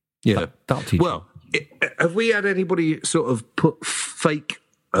 Yeah. That'll teach well, have we had anybody sort of put fake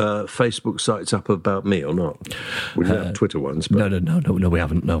Facebook sites up about me or not? We don't have Twitter ones. But No, we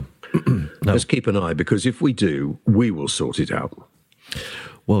haven't, no. No. Let's keep an eye, because if we do, we will sort it out.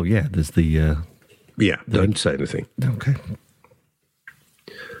 Well, yeah, there's the... don't say anything. Okay.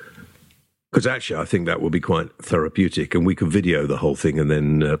 Because actually, I think that will be quite therapeutic, and we could video the whole thing and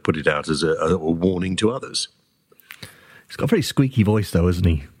then put it out as a warning to others. He's got a very squeaky voice, though, hasn't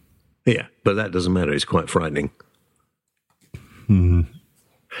he? Yeah, but that doesn't matter. It's quite frightening. Hmm.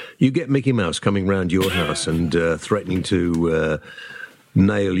 You get Mickey Mouse coming round your house and threatening to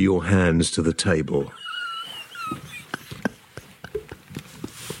nail your hands to the table.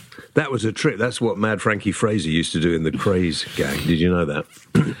 That was a trick. That's what Mad Frankie Fraser used to do in the Craze gang. Did you know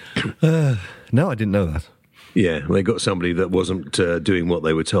that? No, I didn't know that. Yeah, they got somebody that wasn't doing what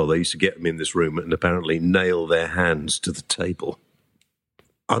they were told. They used to get them in this room and apparently nail their hands to the table.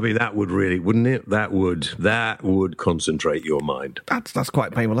 I mean, that would really, wouldn't it? That would concentrate your mind. That's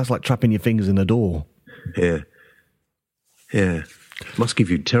quite painful. That's like trapping your fingers in a door. Yeah. Yeah. Must give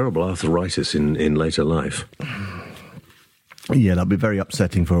you terrible arthritis in later life. Yeah, that'd be very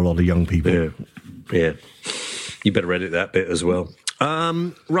upsetting for a lot of young people. Yeah. Yeah. You better edit that bit as well.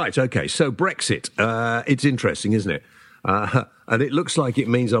 Right, okay. So Brexit. It's interesting, isn't it? And it looks like it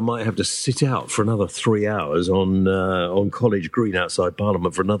means I might have to sit out for another 3 hours on College Green outside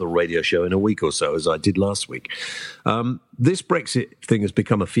Parliament for another radio show in a week or so, as I did last week. This Brexit thing has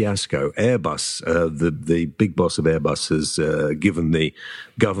become a fiasco. Airbus, the big boss of Airbus, has given the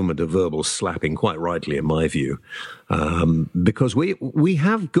government a verbal slapping, quite rightly in my view, because we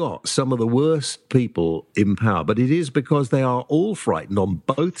have got some of the worst people in power, but it is because they are all frightened on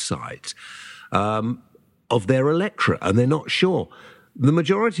both sides of their electorate, and they're not sure. The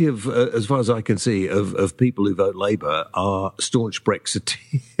majority of, as far as I can see, of people who vote Labour are staunch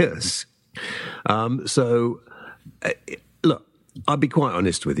Brexiteers. Look, I'll be quite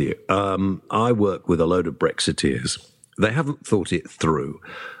honest with you. I work with a load of Brexiteers. They haven't thought it through.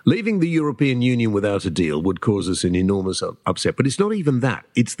 Leaving the European Union without a deal would cause us an enormous upset. But it's not even that.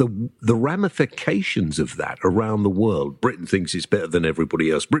 It's the ramifications of that around the world. Britain thinks it's better than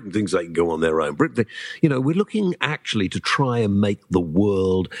everybody else. Britain thinks they can go on their own. We're looking actually to try and make the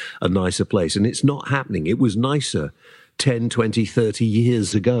world a nicer place. And it's not happening. It was nicer 10, 20, 30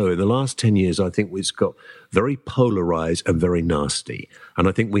 years ago. In the last 10 years, I think it's got very polarised and very nasty. And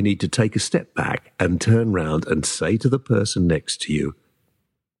I think we need to take a step back and turn round and say to the person next to you,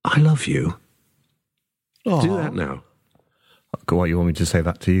 I love you. Aww. Do that now. What, you want me to say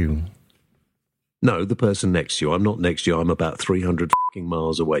that to you? No, the person next to you. I'm not next to you. I'm about 300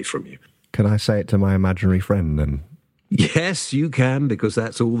 miles away from you. Can I say it to my imaginary friend, then? Yes, you can, because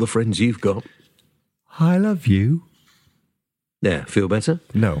that's all the friends you've got. I love you. Yeah, feel better?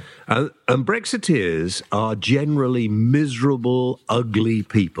 No. And Brexiteers are generally miserable, ugly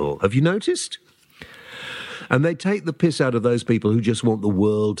people. Have you noticed? And they take the piss out of those people who just want the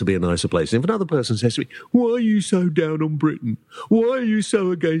world to be a nicer place. And if another person says to me, why are you so down on Britain? Why are you so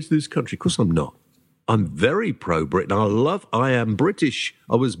against this country? Of course I'm not. I'm very pro-Britain. I am British.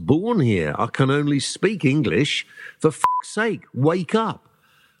 I was born here. I can only speak English. For fuck's sake, wake up.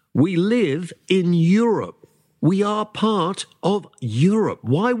 We live in Europe. We are part of Europe.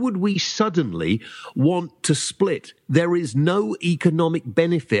 Why would we suddenly want to split? There is no economic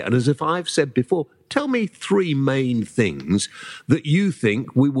benefit. And as if I've said before, tell me 3 main things that you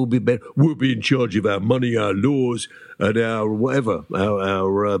think we will be better. We'll be in charge of our money, our laws, and our whatever,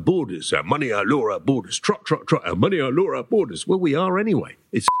 our borders, our money, our law, our borders. Trot, our money, our law, our borders. Well, we are anyway.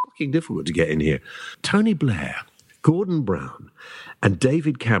 It's fucking difficult to get in here. Tony Blair, Gordon Brown, and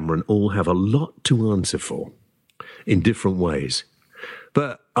David Cameron all have a lot to answer for in different ways.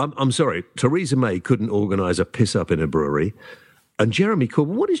 But I'm sorry, Theresa May couldn't organise a piss-up in a brewery. And Jeremy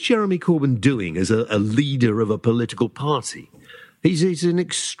Corbyn, what is Jeremy Corbyn doing as a leader of a political party? He's an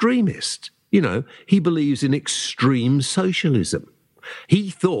extremist. You know, he believes in extreme socialism. He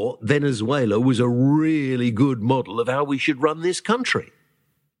thought Venezuela was a really good model of how we should run this country.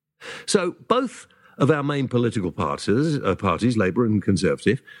 So both of our main political parties, Labour and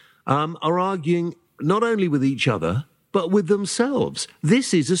Conservative, are arguing not only with each other, but with themselves.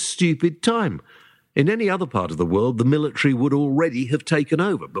 This is a stupid time. In any other part of the world, the military would already have taken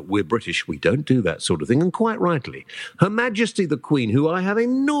over. But we're British, we don't do that sort of thing, and quite rightly. Her Majesty the Queen, who I have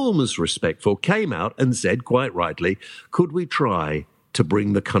enormous respect for, came out and said, quite rightly, could we try to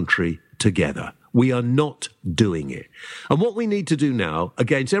bring the country together? We are not doing it. And what we need to do now,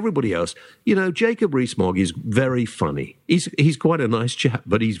 against everybody else, you know, Jacob Rees-Mogg is very funny. He's quite a nice chap,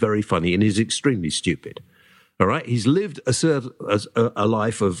 but he's very funny and he's extremely stupid. All right? He's lived a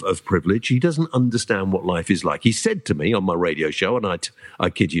life of privilege. He doesn't understand what life is like. He said to me on my radio show, and I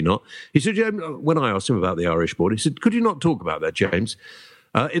kid you not, he said, when I asked him about the Irish border, he said, could you not talk about that, James?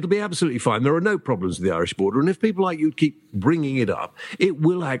 It'll be absolutely fine. There are no problems with the Irish border. And if people like you keep bringing it up, it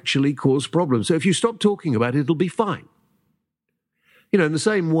will actually cause problems. So if you stop talking about it, it'll be fine. You know, in the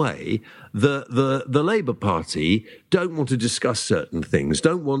same way, the Labour Party don't want to discuss certain things,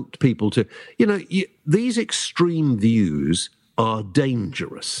 don't want people to, these extreme views are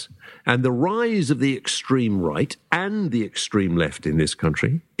dangerous. And the rise of the extreme right and the extreme left in this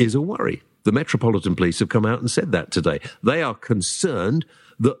country is a worry. The Metropolitan Police have come out and said that today. They are concerned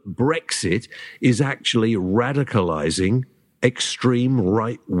that Brexit is actually radicalising extreme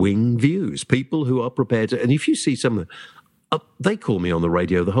right-wing views. People who are prepared to... And if you see some of them, they call me on the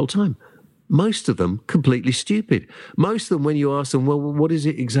radio the whole time. Most of them completely stupid. Most of them, when you ask them, well, what is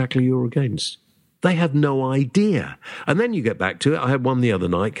it exactly you're against? They have no idea. And then you get back to it. I had one the other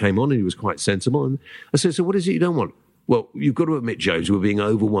night, came on, and he was quite sensible. And I said, so what is it you don't want? Well, you've got to admit, James, we're being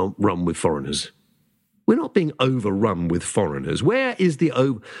overrun with foreigners. We're not being overrun with foreigners. Where is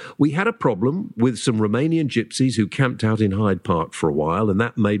We had a problem with some Romanian gypsies who camped out in Hyde Park for a while, and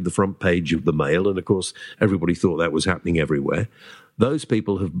that made the front page of the Mail, and of course everybody thought that was happening everywhere. Those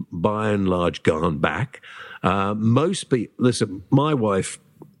people have by and large gone back. Most people... Listen, my wife,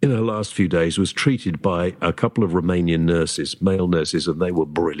 in her last few days, was treated by a couple of Romanian nurses, male nurses, and they were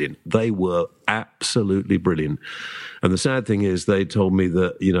brilliant. They were absolutely brilliant. And the sad thing is they told me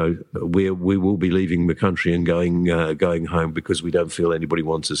that, we will be leaving the country and going home because we don't feel anybody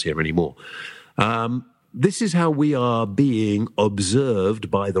wants us here anymore. This is how we are being observed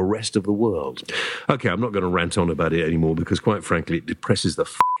by the rest of the world. Okay, I'm not going to rant on about it anymore because, quite frankly, it depresses the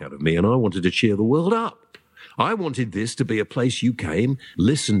out of me, and I wanted to cheer the world up. I wanted this to be a place you came,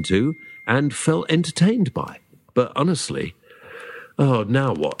 listened to, and felt entertained by. But honestly,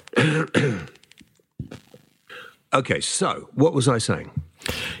 now what? Okay, so what was I saying?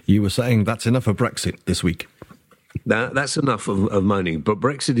 You were saying that's enough of Brexit this week. That's enough of moaning. But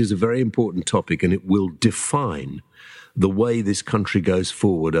Brexit is a very important topic, and it will define the way this country goes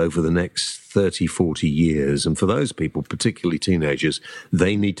forward over the next 30, 40 years. And for those people, particularly teenagers,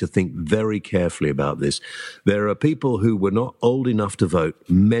 they need to think very carefully about this. There are people who were not old enough to vote,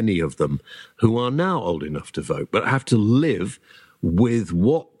 many of them, who are now old enough to vote, but have to live with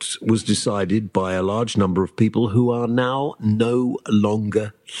what was decided by a large number of people who are now no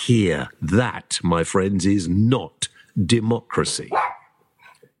longer here. That, my friends, is not democracy.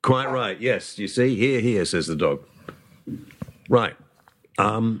 Quite right, yes. You see, here, says the dog. Right.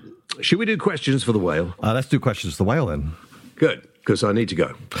 Should we do questions for the whale? Let's do questions for the whale, then. Good, because I need to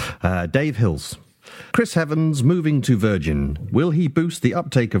go. Dave Hills. Chris Evans moving to Virgin. Will he boost the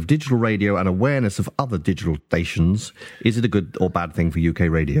uptake of digital radio and awareness of other digital stations? Is it a good or bad thing for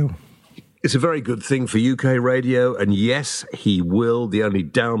UK radio? It's a very good thing for UK radio, and yes, he will. The only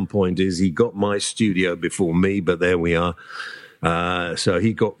down point is he got my studio before me, but there we are. So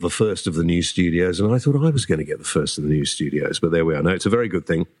he got the first of the new studios, and I thought I was going to get the first of the new studios, but there we are. No, it's a very good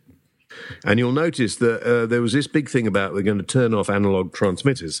thing. And you'll notice that there was this big thing about we're going to turn off analog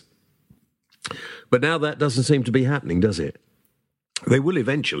transmitters. But now that doesn't seem to be happening, does it? They will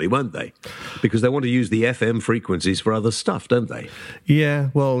eventually, won't they? Because they want to use the FM frequencies for other stuff, don't they?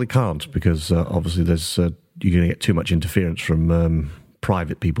 Yeah, well, they can't because obviously there's you're going to get too much interference from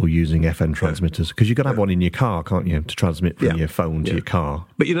private people using FM transmitters because you've got to have one in your car, can't you, to transmit from your phone to your car.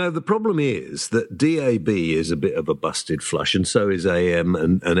 But, you know, the problem is that DAB is a bit of a busted flush, and so is AM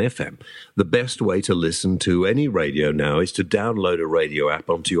and FM. The best way to listen to any radio now is to download a radio app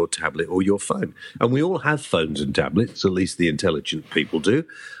onto your tablet or your phone. And we all have phones and tablets, at least the intelligent people do.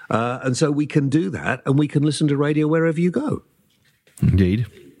 And so we can do that, and we can listen to radio wherever you go. Indeed.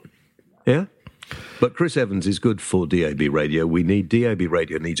 Yeah? But Chris Evans is good for DAB radio. DAB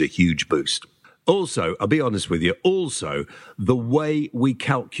radio needs a huge boost. Also, I'll be honest with you, the way we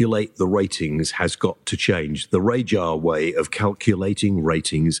calculate the ratings has got to change. The Radar way of calculating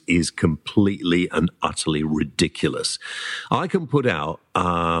ratings is completely and utterly ridiculous. I can put out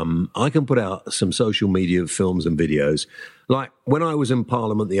some social media films and videos. Like when I was in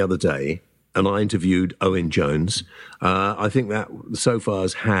Parliament the other day, and I interviewed Owen Jones. I think that so far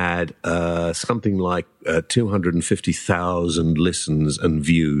has had something like 250,000 listens and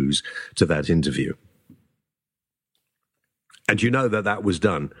views to that interview. And you know that was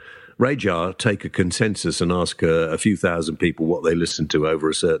done. Radar take a consensus and ask a few thousand people what they listen to over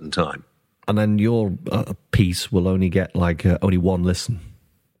a certain time. And then your piece will only get only one listen.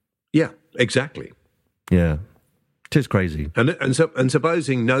 Yeah, exactly. Yeah. It is crazy. And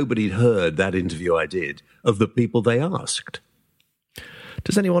supposing nobody'd heard that interview I did of the people they asked.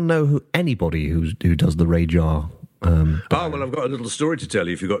 Does anyone know anybody who does the Radar? Well, I've got a little story to tell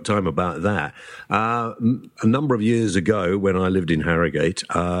you if you've got time about that. A number of years ago, when I lived in Harrogate,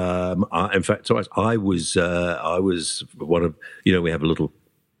 in fact, I was one of, we have a little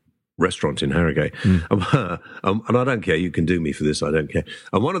restaurant in Harrogate, and I don't care. You can do me for this. I don't care.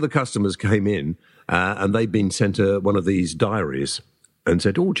 And one of the customers came in. And they'd been sent one of these diaries and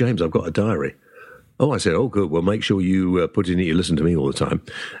said, "Oh, James, I've got a diary." Oh, I said, "Oh, good. Well, make sure you put in it. You listen to me all the time."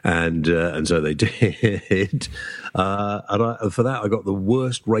 And so they did. And for that, I got the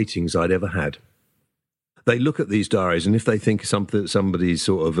worst ratings I'd ever had. They look at these diaries, and if they think somebody's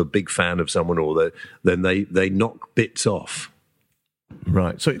sort of a big fan of someone, then they knock bits off.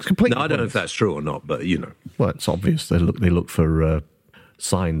 Right. So it's completely. Now, I don't know if that's true or not, but Well, it's obvious. They look for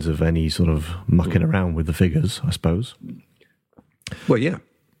signs of any sort of mucking around with the figures, I suppose. Well, yeah.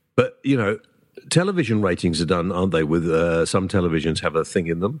 But, television ratings are done, aren't they, with some televisions have a thing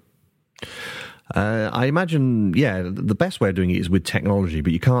in them? I imagine, the best way of doing it is with technology,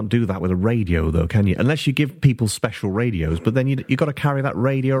 but you can't do that with a radio, though, can you? Unless you give people special radios, but then you've got to carry that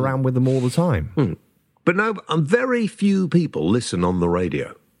radio around with them all the time. But no, very few people listen on the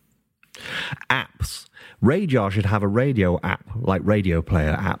radio. Apps. Radar should have a radio app, like Radio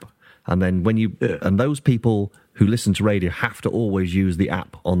Player app. And then and those people who listen to radio have to always use the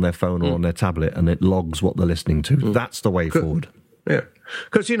app on their phone or on their tablet, and it logs what they're listening to. That's the way forward. Yeah.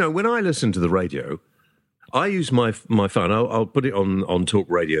 Because, when I listen to the radio, I use my phone. I'll put it on Talk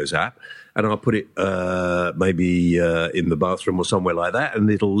Radio's app, and I'll put it maybe in the bathroom or somewhere like that,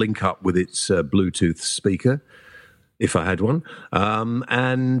 and it'll link up with its Bluetooth speaker, if I had one.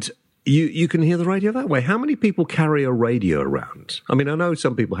 And you can hear the radio that way. How many people carry a radio around? I mean, I know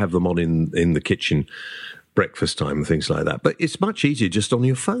some people have them on in the kitchen, breakfast time and things like that, but it's much easier just on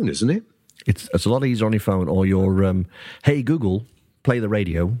your phone, isn't it? It's a lot easier on your phone or your, hey, Google, play the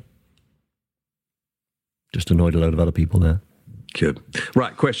radio. Just annoyed a load of other people there. Good.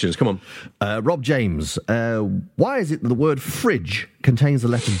 Right, questions, come on. Rob James, why is it that the word fridge contains the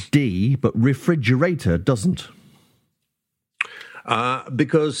letter D, but refrigerator doesn't?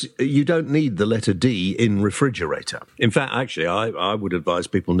 Because you don't need the letter D in refrigerator. In fact, actually, I would advise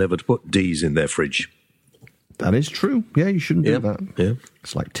people never to put Ds in their fridge. That is true. Yeah, you shouldn't do that. Yeah.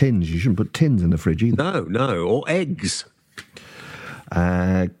 It's like tins. You shouldn't put tins in the fridge either. No. Or eggs.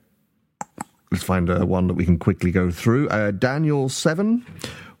 Let's find one that we can quickly go through. Daniel 7,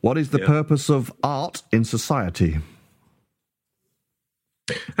 what is the purpose of art in society?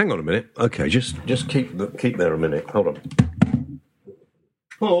 Hang on a minute. Okay, just keep there a minute. Hold on.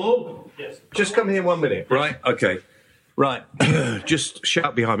 Paul? Yes. Just come here 1 minute. Right, okay. Right, just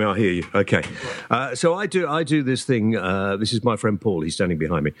shout behind me, I'll hear you. Okay. So I do this thing, this is my friend Paul, he's standing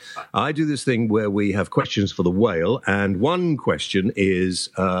behind me. I do this thing where we have questions for the whale, and one question is,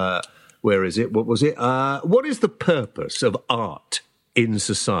 Where is it? What was it? What is the purpose of art in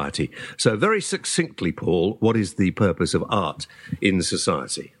society? So very succinctly, Paul, what is the purpose of art in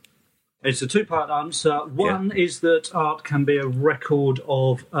society? It's a two-part answer. One is that art can be a record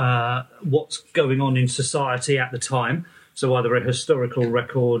of what's going on in society at the time, so either a historical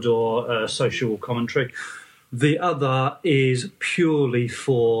record or a social commentary. The other is purely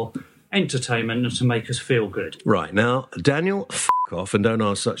for entertainment and to make us feel good. Right. Now, Daniel, f*** off and don't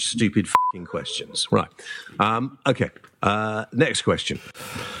ask such stupid f***ing questions. Right. Okay. Next question.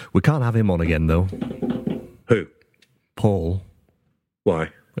 We can't have him on again, though. Who? Paul.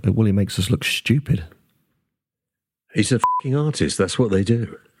 Why? Well, he makes us look stupid. He's a f***ing artist. That's what they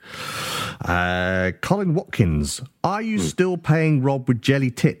do. Colin Watkins. Are you still paying Rob with jelly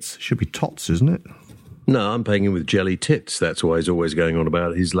tits? Should be tots, isn't it? No, I'm paying him with jelly tits. That's why he's always going on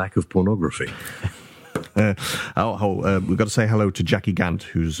about his lack of pornography. We've got to say hello to Jackie Gant,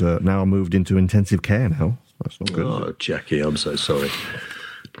 who's now moved into intensive care now. That's not good. Oh, Jackie, I'm so sorry.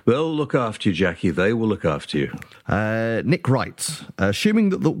 They'll look after you, Jackie. They will look after you. Nick writes, assuming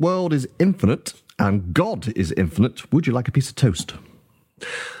that the world is infinite and God is infinite, would you like a piece of toast?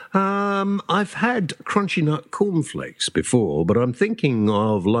 I've had crunchy nut cornflakes before, but I'm thinking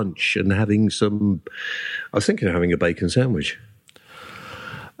of lunch and having some... I was thinking of having a bacon sandwich.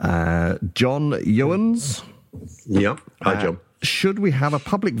 John Owens. Yeah. Hi, John. Should we have a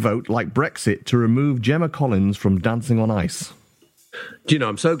public vote like Brexit to remove Gemma Collins from Dancing on Ice? Do you know,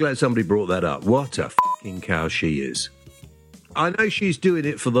 I'm so glad somebody brought that up. What a fucking cow she is. I know she's doing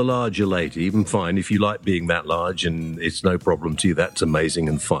it for the larger lady, even fine. If you like being that large and it's no problem to you, that's amazing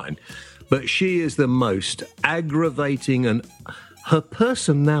and fine. But she is the most aggravating, and her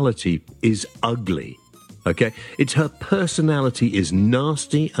personality is ugly, okay? It's her personality is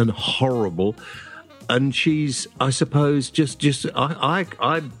nasty and horrible, and she's, I suppose,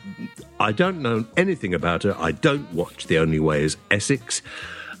 I don't know anything about her. I don't watch The Only Way is Essex.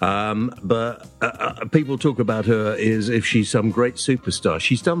 But people talk about her as if she's some great superstar.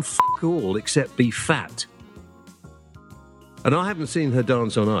 She's done fuck all except be fat. And I haven't seen her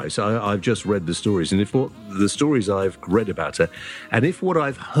dance on ice. I've just read the stories. And if what the stories I've read about her, and if what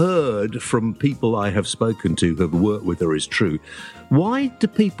I've heard from people I have spoken to who have worked with her is true, why do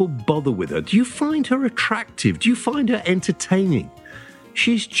people bother with her? Do you find her attractive? Do you find her entertaining?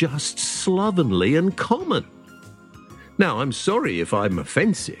 She's just slovenly and common. Now, I'm sorry if I'm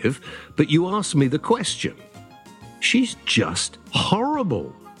offensive, but you asked me the question. She's just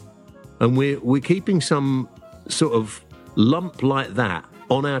horrible. And we're keeping some sort of lump like that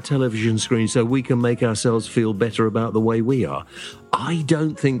on our television screen so we can make ourselves feel better about the way we are. I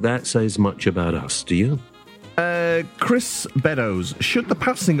don't think that says much about us, do you? Chris Beddoes, should the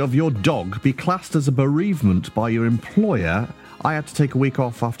passing of your dog be classed as a bereavement by your employer? I had to take a week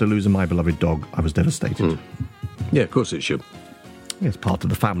off after losing my beloved dog. I was devastated. Yeah, of course it should. Yeah, it's part of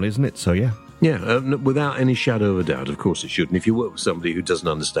the family, isn't it? So, yeah. Yeah, without any shadow of a doubt, of course it should. And if you work with somebody who doesn't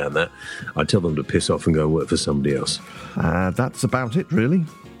understand that, I'd tell them to piss off and go work for somebody else. That's about it, really.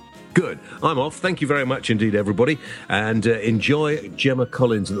 Good. I'm off. Thank you very much indeed, everybody. And enjoy Gemma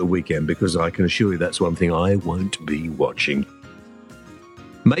Collins at the weekend, because I can assure you that's one thing I won't be watching.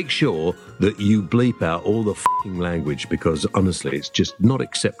 Make sure that you bleep out all the f***ing language, because honestly, it's just not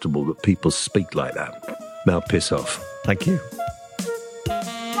acceptable that people speak like that. Now piss off. Thank you.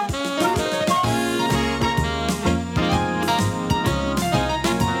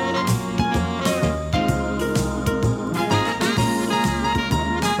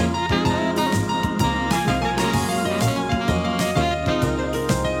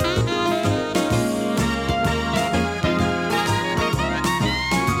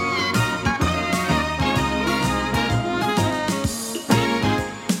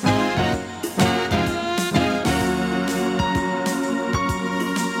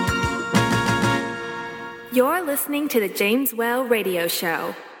 You're listening to the James Well Radio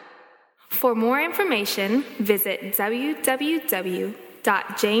Show. For more information, visit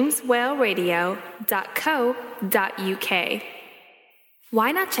www.jameswellradio.co.uk.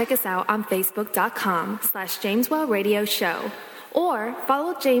 Why not check us out on Facebook.com/James Well Radio Show, or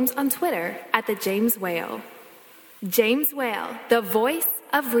follow James on Twitter @the James Whale. James Whale, the voice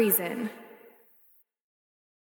of reason.